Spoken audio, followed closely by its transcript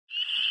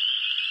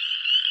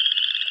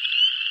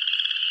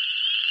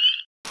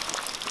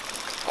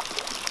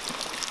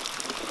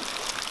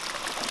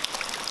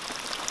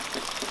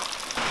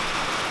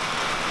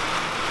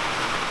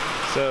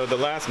So the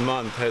last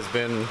month has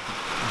been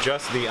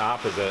just the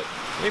opposite.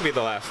 Maybe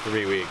the last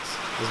 3 weeks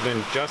has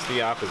been just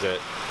the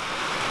opposite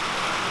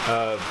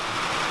of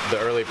the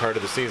early part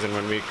of the season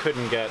when we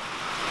couldn't get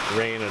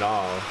rain at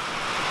all.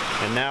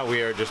 And now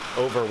we are just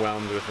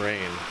overwhelmed with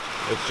rain.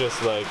 It's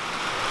just like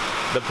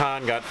the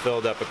pond got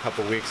filled up a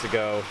couple weeks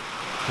ago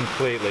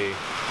completely,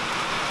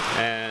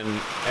 and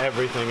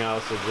everything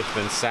else has just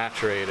been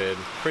saturated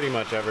pretty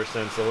much ever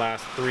since. The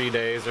last 3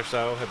 days or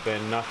so have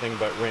been nothing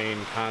but rain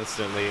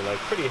constantly, like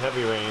pretty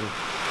heavy rain.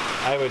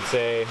 I would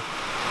say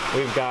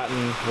we've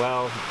gotten,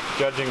 well,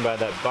 judging by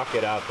that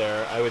bucket out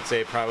there, I would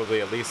say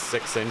probably at least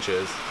 6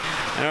 inches.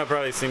 I know it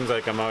probably seems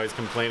like I'm always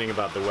complaining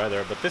about the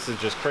weather, but this is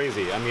just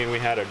crazy. I mean, we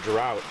had a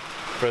drought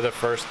for the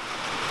first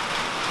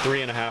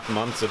 3.5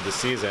 months of the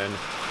season,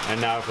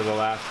 and now for the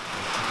last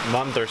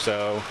month or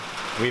so,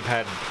 we've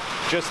had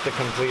just the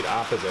complete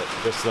opposite.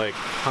 Just like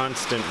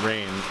constant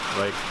rain,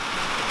 like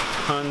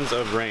tons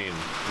of rain,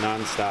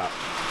 non-stop.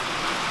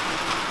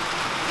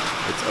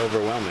 It's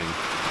overwhelming.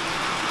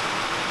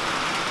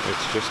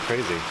 It's just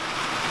crazy.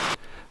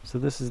 So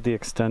this is the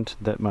extent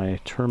that my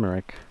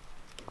turmeric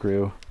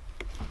grew.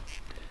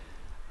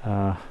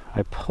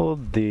 I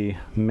pulled the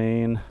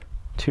main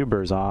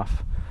tubers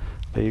off,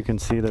 but you can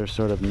see there's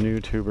sort of new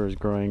tubers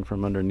growing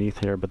from underneath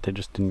here, but they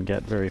just didn't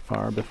get very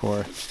far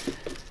before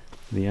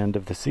the end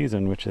of the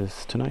season, which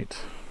is tonight.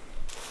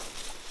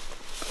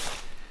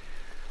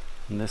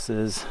 And this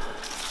is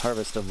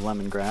harvest of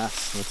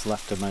lemongrass, what's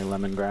left of my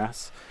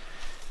lemongrass.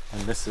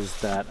 And this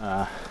is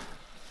that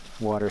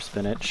water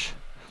spinach,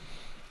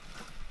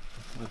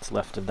 what's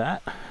left of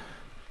that.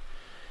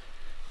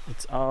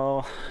 It's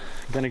all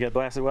gonna get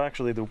blasted. Well,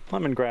 actually the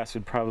lemongrass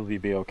would probably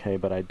be okay,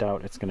 but I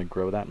doubt it's gonna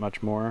grow that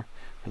much more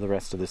for the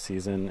rest of the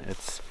season.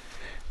 It's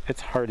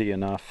hardy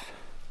enough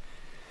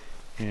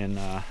in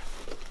a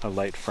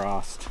light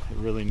frost. It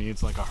really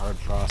needs like a hard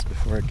frost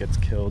before it gets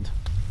killed.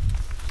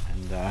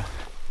 And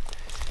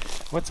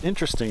what's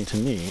interesting to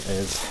me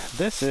is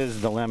this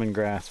is the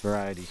lemongrass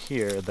variety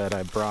here that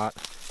I brought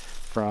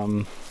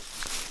from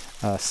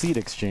Seed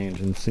Exchange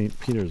in St.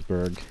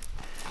 Petersburg.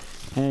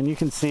 And you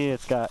can see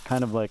it's got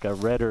kind of like a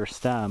redder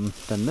stem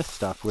than this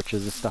stuff, which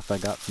is the stuff I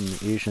got from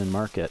the Asian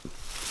market.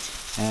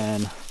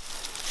 And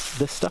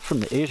this stuff from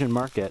the Asian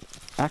market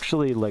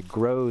actually like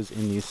grows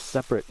in these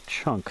separate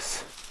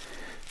chunks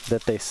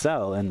that they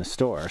sell in the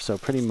store. So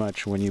pretty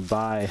much when you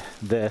buy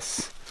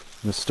this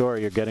in the store,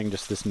 you're getting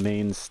just this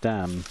main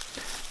stem,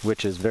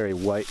 which is very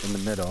white in the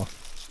middle.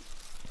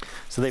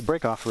 So they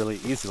break off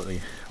really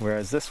easily,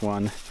 whereas this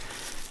one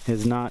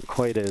is not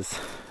quite as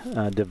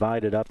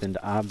divided up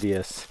into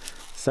obvious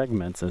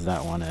segments as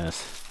that one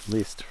is, at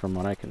least from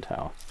what I can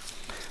tell.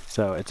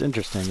 So it's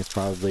interesting. It's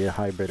probably a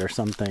hybrid or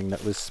something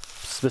that was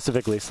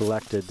specifically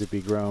selected to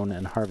be grown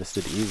and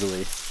harvested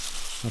easily.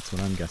 That's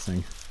what I'm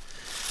guessing.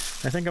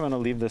 I think I'm going to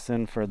leave this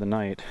in for the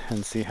night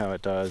and see how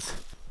it does.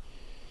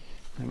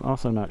 I'm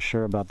also not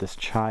sure about this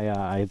chaya.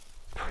 I'm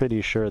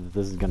pretty sure that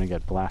this is going to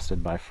get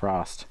blasted by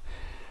frost.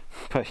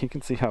 But you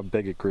can see how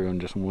big it grew in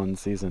just one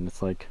season.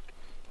 It's like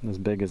as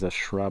big as a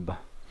shrub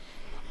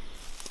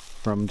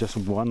from just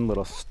one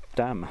little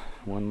stem,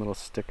 one little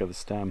stick of the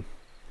stem.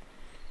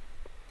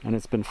 And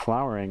it's been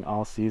flowering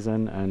all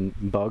season, and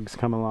bugs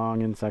come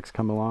along, insects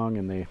come along,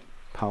 and they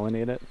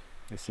pollinate it.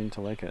 They seem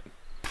to like it.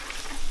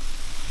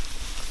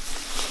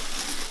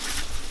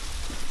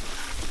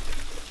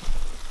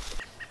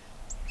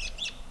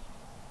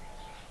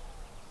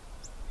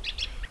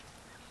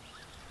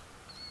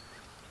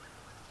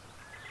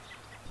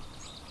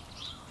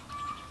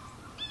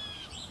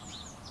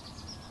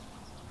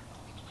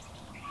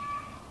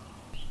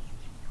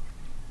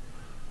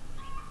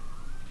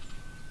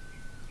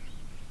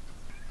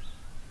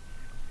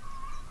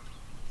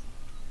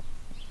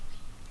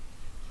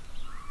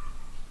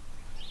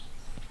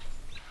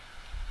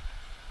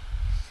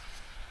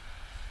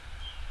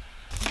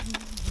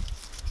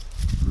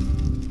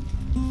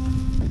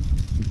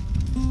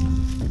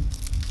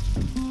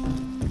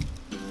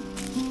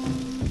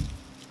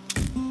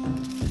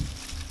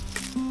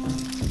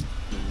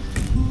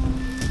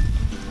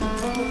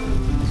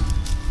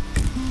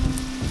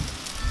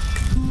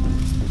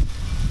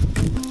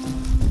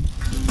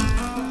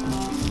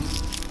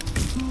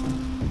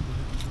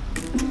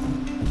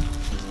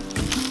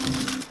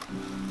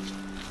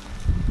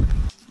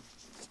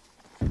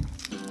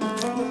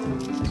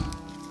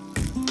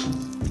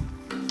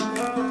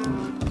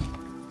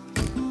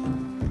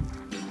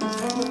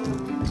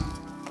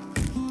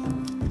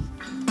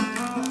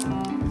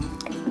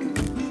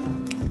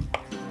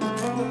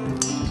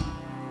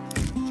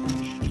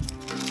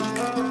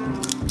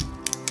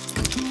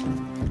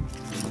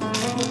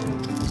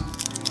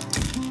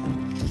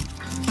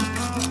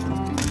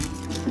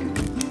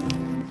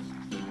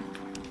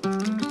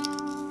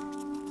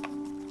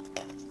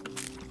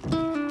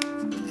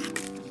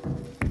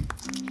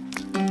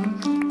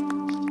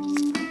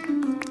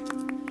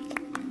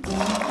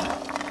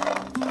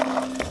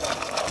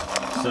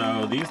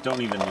 So these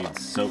don't even need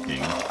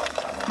soaking,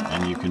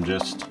 and you can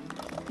just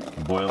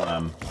boil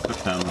them, cook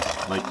them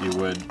like you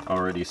would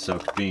already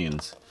soaked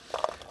beans.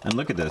 And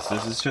look at this.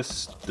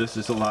 This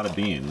is a lot of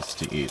beans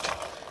to eat.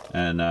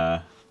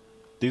 And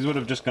these would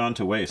have just gone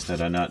to waste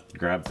had I not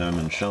grabbed them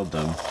and shelled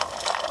them.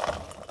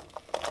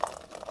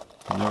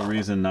 No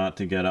reason not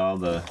to get all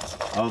the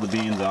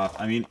beans off.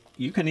 I mean,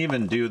 you can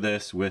even do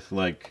this with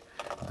like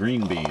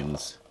green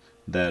beans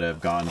that have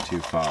gone too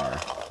far.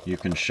 You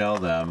can shell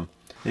them.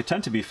 They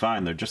tend to be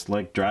fine. They're just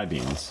like dry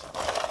beans.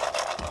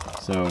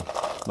 So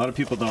a lot of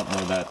people don't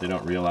know that. They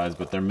don't realize,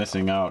 but they're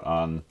missing out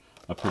on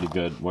a pretty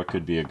good, what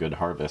could be a good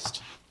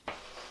harvest.